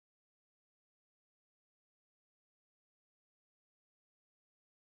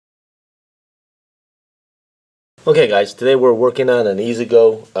Okay guys, today we're working on an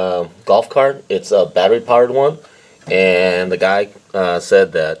EZGO golf cart. It's a battery powered one, and the guy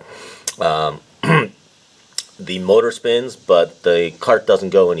said that the motor spins but the cart doesn't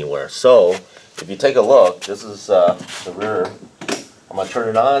go anywhere. So if you take a look, this is the rear. I'm going to turn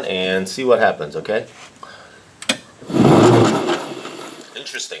it on and see what happens, okay?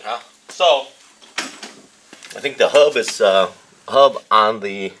 Interesting, huh? So I think the hub is on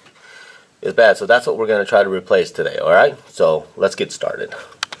the is bad, so that's what we're going to try to replace today. Alright, so let's get started.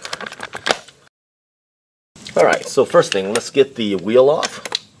 Alright, so first thing, let's get the wheel off,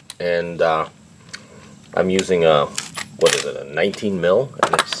 and I'm using a, what is it, a 19 mil,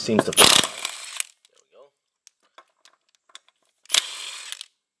 and it seems to fit. There we go.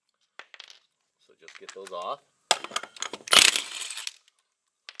 So just get those off.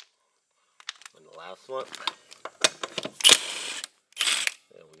 And the last one.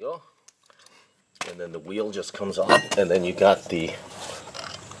 There we go. And then the wheel just comes off, and then you got the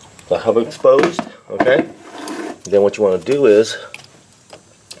hub exposed, okay? Then what you want to do is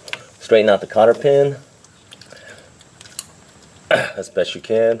straighten out the cotter pin as best you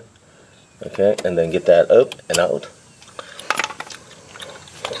can, okay? And then get that up and out.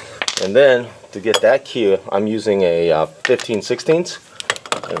 And then to get that key, I'm using a 15/16,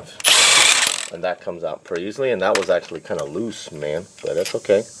 and that comes out pretty easily. And that was actually kind of loose, man, but that's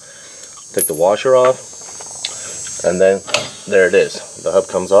okay. Take the washer off, and then there it is. The hub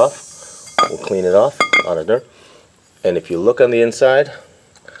comes off. We'll clean it off out of there. And if you look on the inside,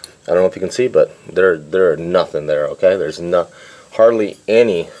 I don't know if you can see, but there are nothing there. Okay, there's hardly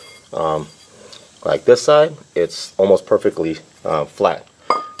any. Like this side, it's almost perfectly flat.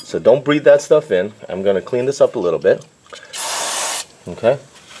 So don't breathe that stuff in. I'm going to clean this up a little bit. Okay.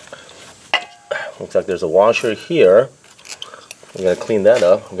 Looks like there's a washer here. We're going to clean that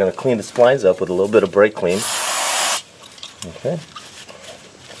up. We're going to clean the splines up with a little bit of brake clean. Okay.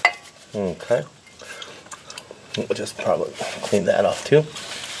 Okay. We'll just probably clean that off too.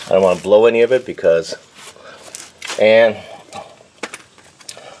 I don't want to blow any of it because... And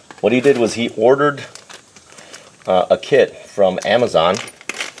what he did was he ordered a kit from Amazon.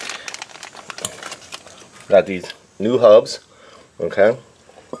 Got these new hubs. Okay.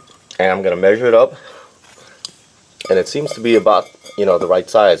 And I'm going to measure it up. And it seems to be about, you know, the right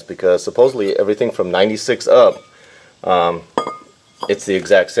size, because supposedly everything from 96 up, it's the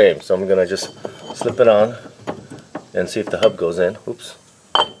exact same. So I'm gonna just slip it on and see if the hub goes in. Oops,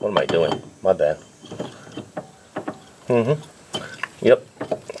 what am I doing? My bad. Yep,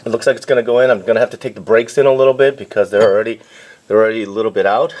 it looks like it's gonna go in. I'm gonna have to take the brakes in a little bit because they're already a little bit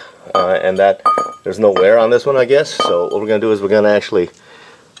out, and that there's no wear on this one, I guess. So what we're gonna do is we're gonna actually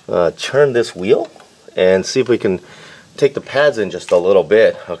turn this wheel and see if we can take the pads in just a little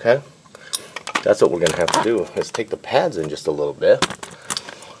bit, okay? That's what we're going to have to do, is take the pads in just a little bit.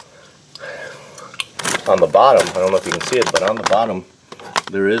 On the bottom, I don't know if you can see it, but on the bottom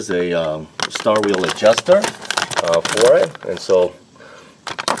there is a star wheel adjuster for it, and so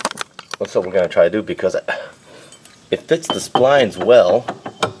that's what we're going to try to do, because it fits the splines well,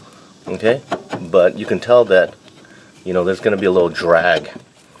 okay? But you can tell that, you know, there's going to be a little drag.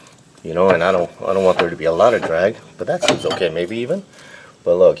 You know, and I don't want there to be a lot of drag, but that seems okay, maybe even.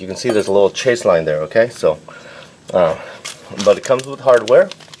 But look, you can see there's a little chase line there, okay? So, but it comes with hardware.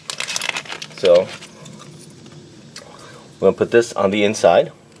 So, I'm going to put this on the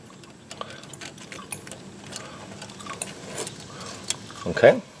inside.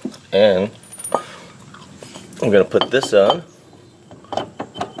 Okay, and I'm going to put this on,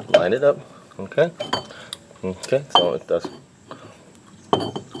 line it up, okay? Okay, so it does.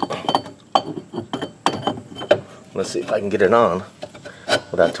 Let's see if I can get it on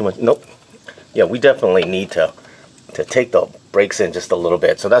without too much. Nope. Yeah, we definitely need to take the brakes in just a little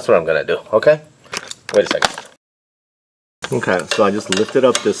bit. So that's what I'm gonna do. Okay. Wait a second. Okay, so I just lifted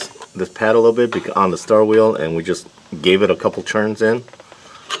up this pad a little bit on the star wheel, and we just gave it a couple turns in.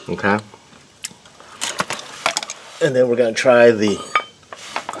 Okay. And then we're gonna try the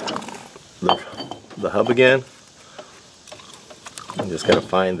hub again. I'm just gonna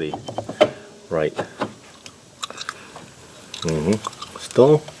find the right.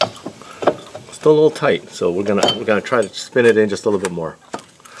 Still a little tight, so we're gonna try to spin it in just a little bit more.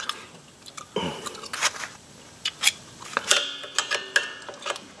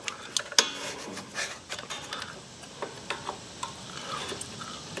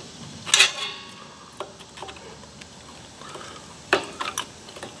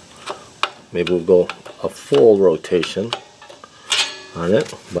 Maybe we'll go a full rotation on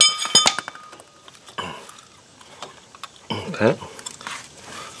it, but okay.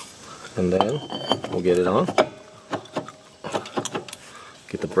 And then we'll get it on.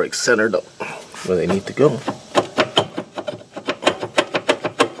 Get the brakes centered up where they need to go. Let's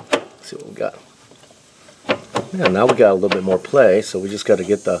see what we got. Yeah, now we got a little bit more play, so we just got to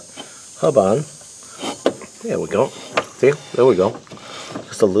get the hub on. There we go. See? There we go.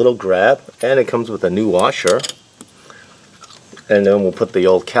 Just a little grab, and it comes with a new washer. And then we'll put the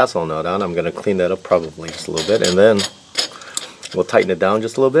old castle nut on. I'm going to clean that up probably just a little bit, and then we'll tighten it down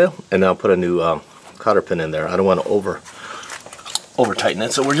just a little bit, and then I'll put a new cotter pin in there. I don't want to over tighten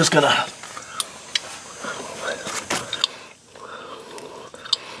it, so we're just gonna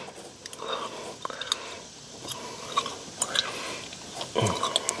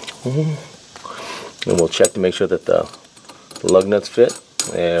and we'll check to make sure that the lug nuts fit.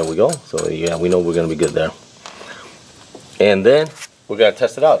 There we go. So yeah, we know we're gonna be good there. And then we're gonna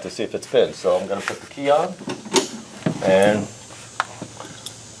test it out to see if it's pinned. So I'm gonna put the key on, and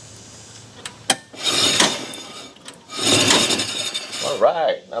all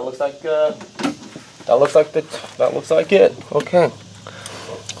right, that looks like it. Okay,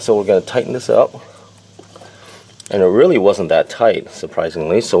 so we're gonna tighten this up, and it really wasn't that tight,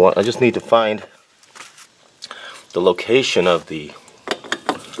 surprisingly. So I just need to find the location of the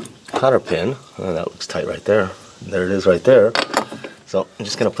cotter pin. Oh, that looks tight right there. There it is right there. So I'm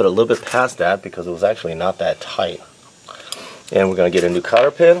just gonna put a little bit past that because it was actually not that tight. And we're gonna get a new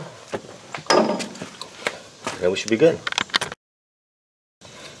cotter pin, and we should be good.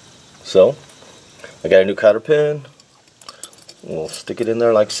 So I got a new cotter pin. We'll stick it in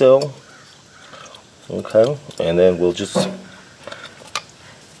there like so. Okay, and then we'll just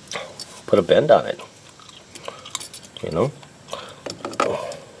put a bend on it. You know,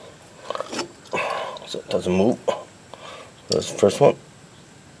 so it doesn't move. That's the first one.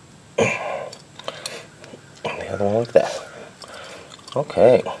 And the other one like that.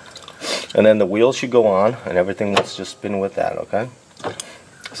 Okay, and then the wheels should go on, and everything will just spin with that. Okay,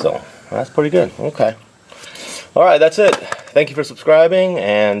 so that's pretty good. Okay, all right, that's it. Thank you for subscribing,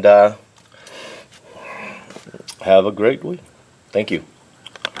 and have a great week. Thank you.